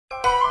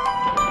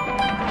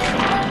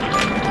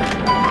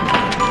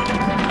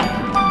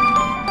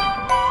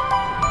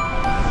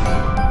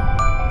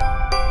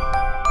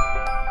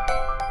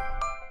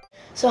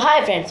So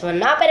hi friends,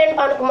 నా parent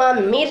Pawan Kumar,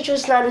 మీరు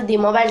చూస్తున్నారు the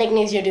mobile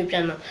techniques YouTube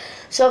channel.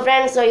 So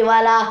friends,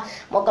 ఇవాళ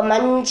ఒక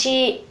మంచి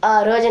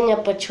రోజు అని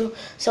చెప్పొచ్చు.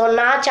 సో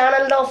నా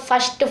ఛానల్లో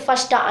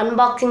ఫస్ట్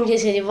అన్బాక్సింగ్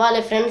చేసేది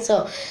ఇవ్వాలి ఫ్రెండ్స్.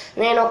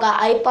 నేను ఒక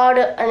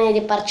ఐపాడ్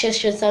అనేది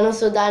పర్చేస్ చేస్తాను.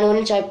 సో దాని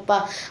గురించి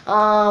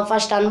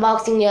ఫస్ట్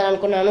అన్బాక్సింగ్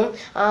చేయాలనుకున్నాను.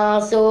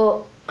 సో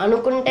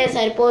అనుకుంటే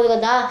సరిపోదు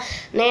కదా.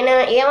 నేను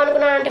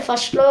ఏమనుకున్నానంటే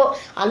ఫస్ట్లో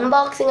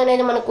అన్బాక్సింగ్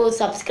అనేది మనకు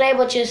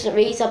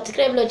 1000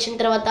 సబ్స్క్రైబ్లు వచ్చిన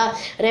తర్వాత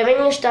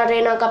రెవెన్యూ స్టార్ట్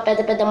అయినాక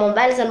పెద్ద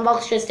మొబైల్స్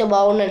అన్బాక్స్ చేస్తే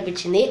బాగుండు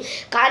అనిపించింది.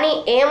 కానీ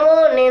ఏమో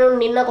నేను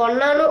నిన్న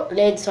కొన్నాను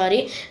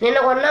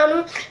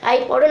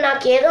ఐపాడ్.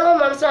 నాకు ఏదో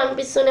మనసులో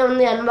అనిపిస్తూనే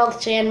ఉంది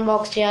అన్బాక్స్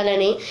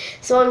చేయాలని.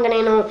 సో ఇంకా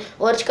నేను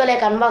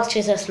ఓర్చుకోలేక అన్బాక్స్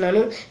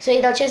చేసేస్తున్నాను. సో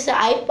ఇది వచ్చేసి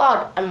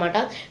ఐపాడ్ అనమాట.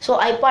 సో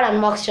ఐపాడ్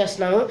అన్బాక్స్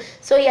చేస్తున్నాను.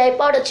 సో ఈ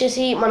ఐపాడ్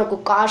వచ్చేసి మనకు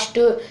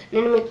కాస్ట్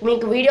నేను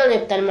మీకు వీడియో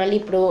చెప్తాను మళ్ళీ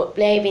ఇప్పుడు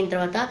ప్లే అయిపోయిన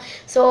తర్వాత.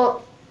 సో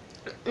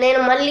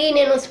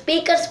నేను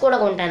స్పీకర్స్ కూడా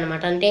కొంటాను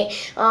అనమాట. అంటే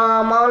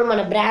మామూలు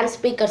మన బ్రాండ్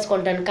స్పీకర్స్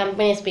కొంటాను,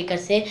 కంపెనీ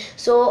స్పీకర్సే.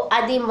 సో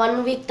అది 1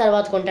 వీక్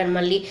తర్వాత కొంటాను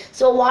మళ్ళీ.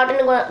 సో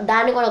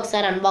దాన్ని కూడా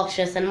ఒకసారి అన్బాక్స్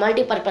చేస్తాను,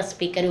 మల్టీపర్పస్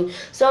స్పీకరు.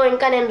 సో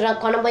ఇంకా నేను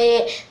కొనబోయే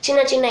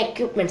చిన్న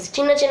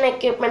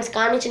ఎక్విప్మెంట్స్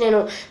కానించి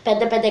నేను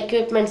పెద్ద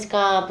ఎక్విప్మెంట్స్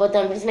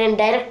పోతాను. నేను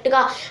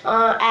డైరెక్ట్గా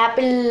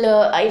యాపిల్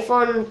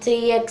ఐఫోన్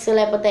 3X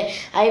లేకపోతే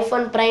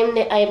ఐఫోన్ ప్రైమ్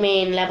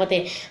లేకపోతే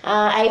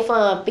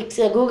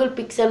గూగుల్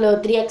పిక్సెల్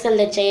 3XL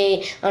తెచ్చి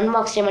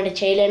అన్బాక్స్ చేయమంటే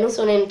చేయలేను.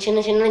 సో నేను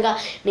చిన్నగా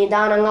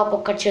నిదానంగా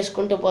ఒక్కొక్కటి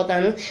చేసుకుంటూ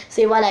పోతాను. సో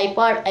ఇవాళ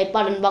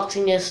ఐపాడ్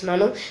అన్బాక్సింగ్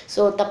చేస్తున్నాను.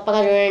 సో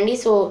తప్పగా చూడండి.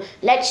 So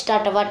let's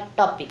start our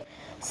topic.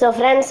 So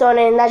friends,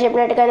 నేను ఇందా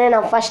చెప్పినట్టుగానే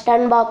నా first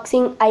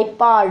unboxing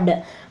iPod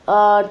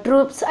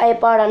troops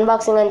iPod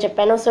unboxing అని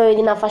చెప్పాను. సో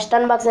ఇది నా ఫస్ట్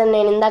అన్బాక్సింగ్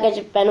నేను ఇందాకే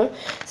చెప్పాను.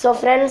 సో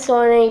ఫ్రెండ్స్,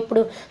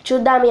 నేను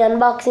చూద్దాం ఈ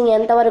అన్బాక్సింగ్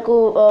ఎంతవరకు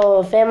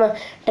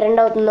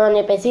ట్రెండ్ అవుతుందో అని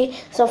చెప్పేసి.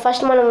 సో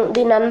ఫస్ట్ మనం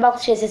దీన్ని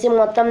అన్బాక్స్ చేసేసి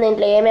మొత్తం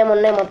దీంట్లో ఏమేమి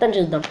ఉన్నాయో మొత్తం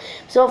చూద్దాం.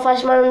 సో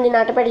ఫస్ట్ మనం దీన్ని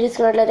అట్టపెట్టి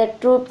చూసుకున్నట్లయితే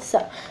ట్రూప్స్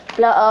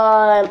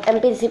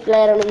ఎంపీసీ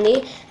ప్లేయర్ అని ఉంది.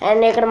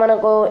 అండ్ ఇక్కడ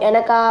మనకు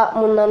వెనక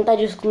ముందంతా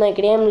చూసుకుందాం,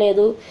 ఇక్కడ ఏం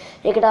లేదు.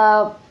 ఇక్కడ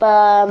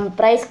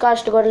ప్రైస్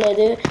కాస్ట్ కూడా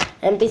లేదు,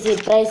 ఎంపీసీ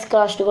ప్రైస్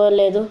కాస్ట్ కూడా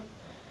లేదు.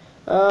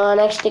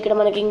 నెక్స్ట్ ఇక్కడ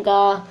మనకి ఇంకా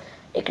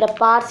ఇక్కడ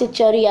పార్ట్స్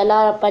ఇచ్చారు ఎలా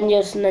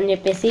పనిచేస్తుందని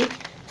చెప్పేసి.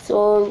 సో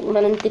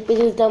మనం తిప్పి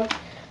చూద్దాం.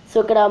 సో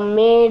ఇక్కడ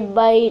made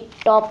by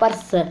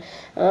toppers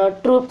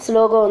troops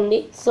logo ఉంది.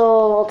 సో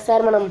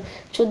ఒకసారి మనం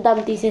చూద్దాం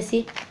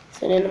తీసేసి.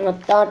 సో నేను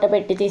మొత్తం అట్ట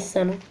పెట్టి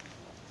తీస్తాను.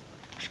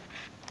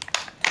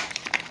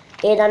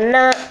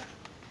 ఏదన్నా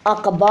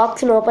ఒక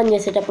బాక్స్ని ఓపెన్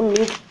చేసేటప్పుడు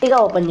నీట్గా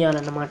ఓపెన్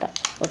చేయాలన్నమాట,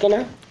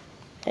 ఓకేనా.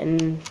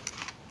 అండ్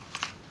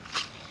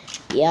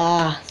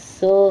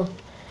సో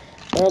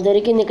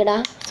దొరికింది ఇక్కడ.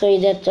 సో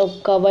ఇది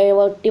ఒక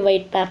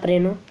వైట్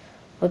పేపరేను,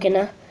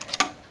 ఓకేనా.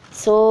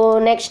 సో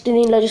నెక్స్ట్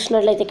దీనిలో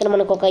చూసినట్లయితే ఇక్కడ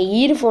మనకు ఒక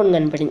ఇయర్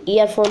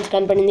ఫోన్స్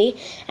కనపడింది.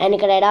 అండ్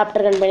ఇక్కడ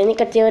అడాప్టర్ కనపడింది.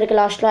 ఇక్కడ చివరికి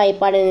లాస్ట్లో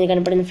ఐపాడ్ అనేది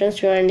కనపడింది ఫ్రెండ్స్.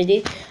 చూడండి, ఇది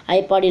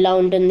ఐపాడ్ ఇలా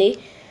ఉంటుంది.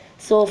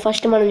 సో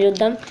ఫస్ట్ మనం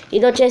చూద్దాం.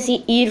 ఇది వచ్చేసి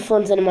ఇయర్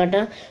ఫోన్స్ అనమాట.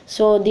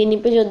 సో దీన్ని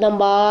ఇప్పి చూద్దాం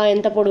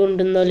ఎంత పొడుగు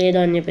ఉంటుందో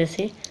లేదో అని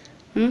చెప్పేసి.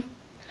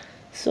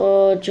 సో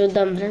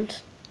చూద్దాం ఫ్రెండ్స్,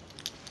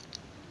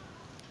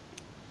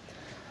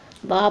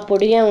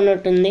 పొడిగా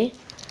ఉన్నట్టుంది.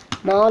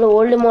 మామూలు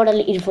ఓల్డ్ మోడల్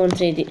ఇయర్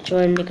ఫోన్స్ ఇది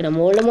చూడండి. ఇక్కడ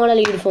old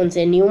model year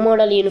ఫోన్సే, new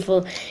model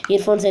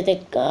ear phones అయితే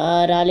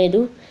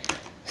రాలేదు.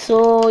 సో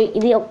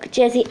ఇది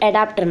వచ్చేసి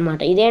అడాప్టర్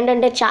అనమాట.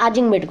 ఇదేంటంటే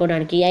ఛార్జింగ్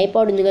పెట్టుకోవడానికి, ఈ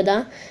ఐపాడ్ ఉంది కదా,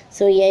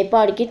 సో ఈ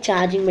ఐపాడ్కి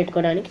ఛార్జింగ్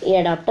పెట్టుకోవడానికి ఈ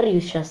అడాప్టర్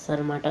యూజ్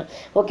చేస్తారనమాట,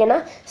 ఓకేనా.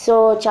 సో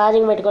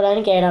ఛార్జింగ్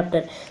పెట్టుకోవడానికి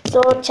అడాప్టర్.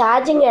 సో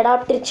ఛార్జింగ్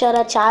అడాప్టర్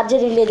ఇచ్చారా,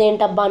 ఛార్జర్ ఇల్లేదు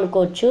ఏంటబ్బా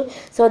అనుకోవచ్చు.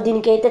 సో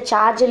దీనికైతే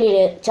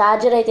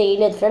ఛార్జర్ అయితే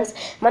ఇవ్వలేదు ఫ్రెండ్స్.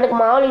 మనకు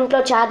మామూలు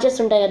ఇంట్లో ఛార్జర్స్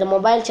ఉంటాయి కదా,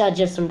 మొబైల్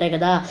ఛార్జర్స్ ఉంటాయి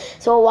కదా,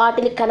 సో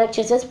వాటిని కనెక్ట్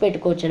చేసేసి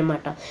పెట్టుకోవచ్చు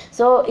అనమాట.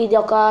 సో ఇది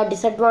ఒక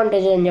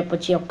డిసడ్వాంటేజ్ అని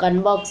చెప్పొచ్చు ఈ యొక్క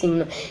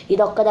అన్బాక్సింగ్.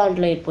 ఇది ఒక్క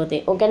దాంట్లో అయిపోతే,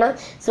 ఓకేనా.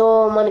 సో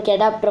మనకి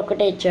అడాప్టర్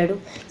ఒక్కటే ఇచ్చాడు.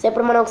 సో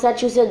ఇప్పుడు మనం ఒకసారి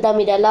చూసేద్దాం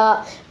ఇది ఎలా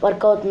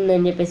వర్క్ అవుతుంది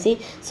అని చెప్పేసి.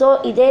 సో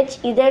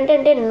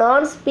ఇదేంటంటే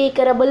నాన్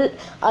స్పీకరబుల్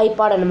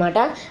ఐపాడ్ అనమాట.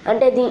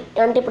 అంటే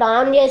ఇప్పుడు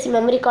ఆన్ చేసి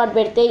మెమరీ కార్డ్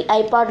పెడితే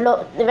ఐపాడ్లో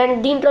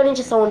దీంట్లో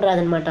నుంచి సౌండ్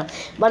రాదనమాట.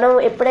 మనం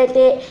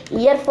ఎప్పుడైతే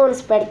ఇయర్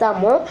ఫోన్స్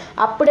పెడతామో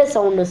అప్పుడే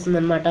సౌండ్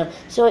వస్తుందన్నమాట.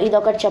 సో ఇది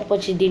ఒకటి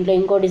చెప్పొచ్చు. దీంట్లో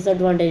ఇంకో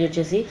డిసడ్వాంటేజ్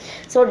వచ్చేసి,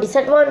 సో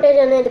డిసడ్వాంటేజ్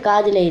అనేది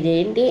కాదులే, ఇది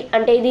ఏంటి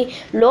అంటే ఇది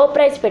లో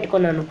ప్రైస్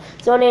పెట్టుకున్నాను.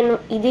 సో నేను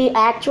ఇది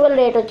యాక్చువల్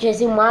రేట్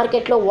వచ్చేసి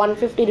మార్కెట్లో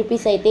 150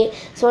 రూపీస్ అయితే,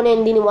 సో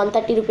నేను దీన్ని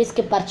 130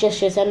 రూపీస్కి పర్చేస్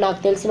చేశాను నాకు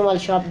తెలిసిన వాళ్ళ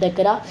షాప్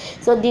దగ్గర.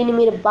 సో దీన్ని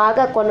మీరు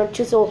బాగా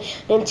కొనొచ్చు. సో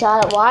నేను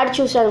చాలా వాడి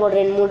చూశాను కూడా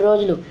 2-3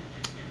 రోజులు.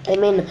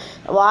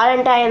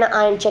 వాడంటే ఆయన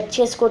చెక్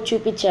చేసుకొని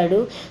చూపించాడు.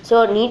 సో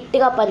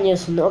నీట్గా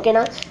పనిచేస్తుంది,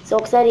 ఓకేనా. సో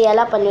ఒకసారి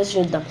ఎలా పనిచేసి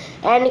చూద్దాం.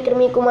 అండ్ ఇక్కడ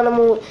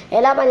మనము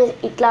ఎలా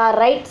ఇట్లా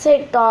రైట్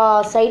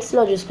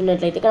సైడ్స్లో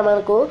చూసుకున్నట్లయితే ఇక్కడ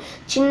మనకు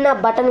చిన్న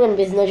బటన్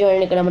కనిపిస్తుంది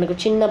చూడండి. ఇక్కడ మనకు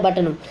చిన్న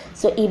బటను.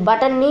 సో ఈ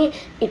బటన్ని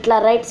ఇట్లా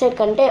రైట్ సైడ్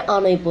కంటే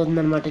ఆన్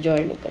అయిపోతుంది అనమాట.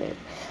 చూడండి, ఇక్కడ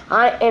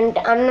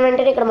అన్న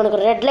వెంటనే ఇక్కడ మనకు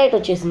రెడ్ లైట్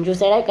వచ్చేసింది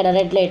చూసారా, ఇక్కడ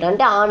రెడ్ లైట్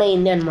అంటే ఆన్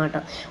అయింది అనమాట.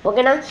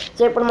 ఓకేనా.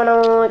 సో ఇప్పుడు మనం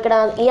ఇక్కడ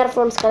ఇయర్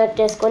ఫోన్స్ కనెక్ట్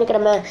చేసుకొని ఇక్కడ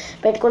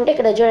పెట్టుకుంటే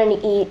ఇక్కడ చూడండి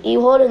ఈ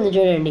హోల్ ఉంది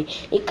చూడండి,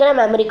 ఇక్కడ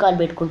memory card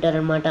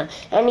పెట్టుకుంటారనమాట.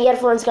 And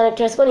ear phones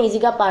connect చేసుకొని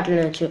ఈజీగా పాటలు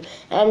వినొచ్చు.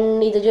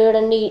 అండ్ ఇది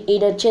చూడండి,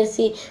 ఇది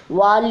వచ్చేసి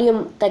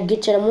వాల్యూమ్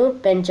తగ్గించడము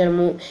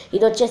పెంచడము,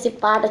 ఇది వచ్చేసి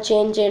పాట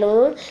చేంజ్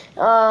చేయడము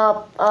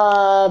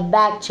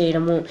బ్యాక్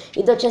చేయడము,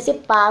 ఇది వచ్చేసి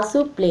పాసు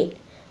ప్లే.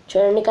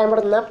 చూడండి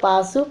కనబడుతుందా,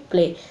 పాసు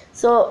ప్లే.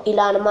 సో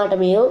ఇలా అనమాట.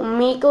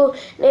 మీకు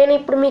నేను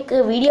ఇప్పుడు మీకు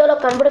వీడియోలో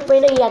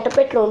కనబడకపోయినా ఈ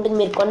అట్టపెట్టలో ఉంటుంది,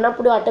 మీరు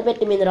కొన్నప్పుడు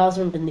అట్టపెట్టి మీద రాసి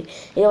ఉంటుంది.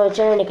 ఇది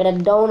చూడండి ఇక్కడ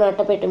డౌన్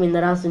అట్టపెట్టి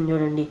మీద రాసింది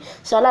చూడండి.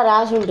 సో అలా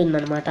రాసి ఉంటుంది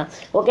అనమాట.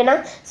 ఓకేనా.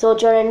 సో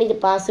చూడండి ఇది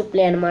పాసు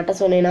ప్లే అనమాట.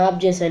 సో నేను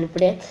ఆఫ్ చేశాను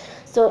ఇప్పుడే.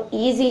 సో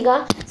ఈజీగా.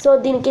 సో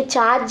దీనికి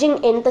ఛార్జింగ్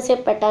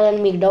ఎంతసేపు పెట్టాలని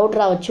మీకు డౌట్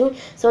రావచ్చు.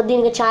 సో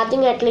దీనికి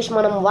ఛార్జింగ్ అట్లీస్ట్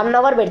మనం 1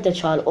 అవర్ పెడితే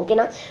చాలు.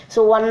 ఓకేనా. సో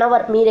 1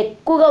 అవర్, మీరు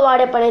ఎక్కువగా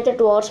వాడే పని అయితే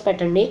 2 అవర్స్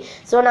పెట్టండి.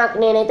 సో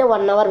నేనైతే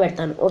 1 అవర్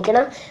పెడతాను.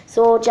 ఓకేనా.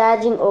 So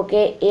charging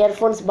okay, ear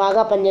phones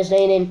బాగా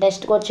పనిచేస్తున్నాయి, నేను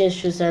టెస్ట్ కూడా చేసి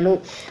చూశాను.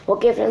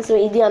 ఓకే ఫ్రెండ్స్, సో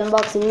ఇది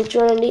అన్బాక్సింగ్.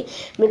 చూడండి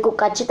మీకు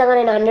ఖచ్చితంగా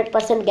నేను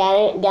 100%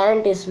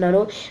 గ్యారంటీ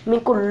ఇస్తున్నాను.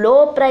 మీకు లో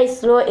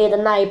ప్రైస్లో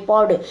ఏదన్నా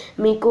ఐపాడ్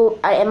మీకు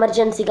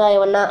ఎమర్జెన్సీగా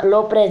ఏమన్నా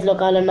లో ప్రైస్లో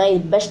కావాలన్నా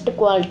ఇది బెస్ట్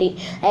క్వాలిటీ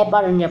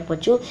ఐపాడ్ అని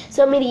చెప్పొచ్చు.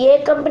 సో మీరు ఏ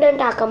కంపెనీ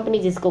అంటే ఆ కంపెనీ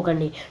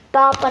తీసుకోకండి,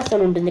 టాపర్స్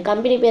అని ఉంటుంది.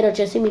 కంపెనీ పేరు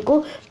వచ్చేసి మీకు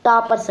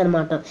టాపర్స్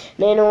అనమాట.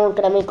 నేను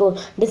ఇక్కడ మీకు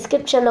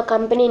డిస్క్రిప్షన్లో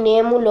కంపెనీ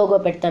నేము లోగో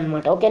పెడతాను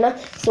అనమాట. ఓకేనా.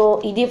 సో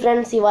ఇది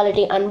ఫ్రెండ్స్ ఇవాళ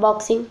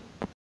అన్బాక్సింగ్.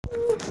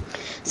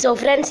 సో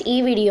ఫ్రెండ్స్ ఈ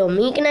వీడియో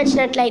మీకు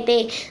నచ్చినట్లయితే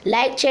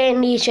లైక్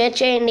చేయండి, షేర్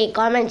చేయండి,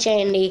 కామెంట్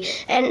చేయండి.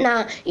 అండ్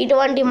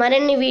ఇటువంటి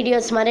మరిన్ని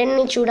వీడియోస్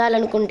మరిన్ని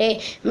చూడాలనుకుంటే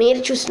మీరు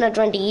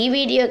చూసినటువంటి ఈ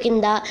వీడియో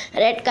కింద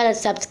రెడ్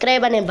కలర్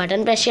సబ్స్క్రైబ్ అనే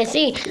బటన్ ప్రెస్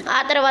చేసి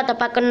ఆ తర్వాత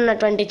పక్కన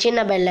ఉన్నటువంటి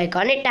చిన్న బెల్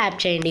ఐకాన్ని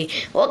ట్యాప్ చేయండి.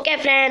 Okay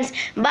friends,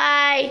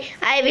 bye.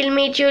 I will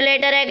meet you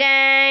later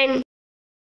again.